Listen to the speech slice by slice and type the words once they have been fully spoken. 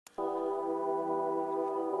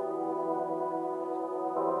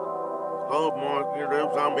go more, get rid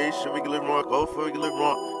of me, shit, we can live more, go for it, live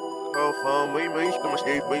more. Go for me, come on,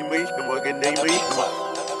 Steve, me, come on, get name me, come on.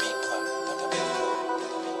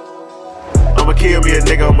 I'ma kill me a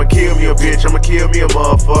nigga, I'ma kill me a bitch, I'ma kill me a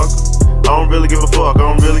motherfucker. I don't really give a fuck, I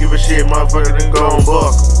don't really give a shit, motherfucker, then go on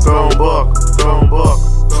buck, go on buck, go on buck,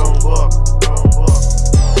 go on buck, go on buck.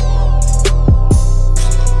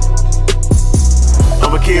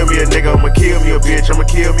 I'ma kill me a nigga, I'ma kill me a bitch, I'ma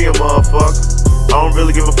kill me a motherfucker. I don't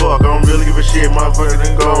really give a fuck, I don't really give a shit, motherfucker,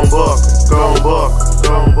 then go on buck, go on buck,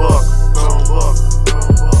 go on buck, go on buck, go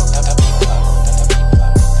on buck.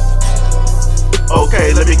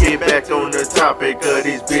 Okay, let me get back on the topic of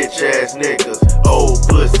these bitch ass niggas. Old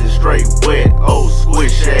pussy, straight wet, old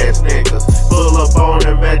squish ass niggas. Pull up on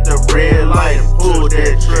them at the red light and pull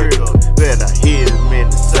that trigger. Better hit him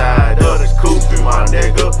in the side of the coupe, my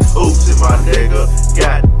nigga. Oops, my nigga.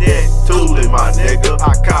 Got that tool in my nigga.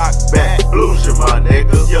 I cock back, losing my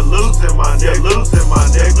nigga. You're losing my nigga, losing my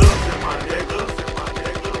nigga, losing my nigga, losing my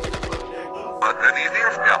nigga, losing my nigga.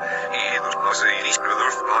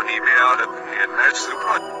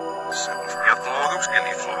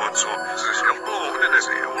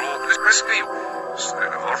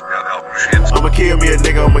 I'ma kill me a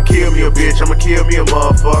nigga, I'ma kill me a bitch, I'ma kill me a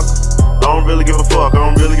motherfucker. I don't really give a fuck, I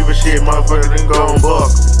don't really give a shit, motherfucker, then go on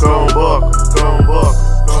buck, go on buck, go on buck.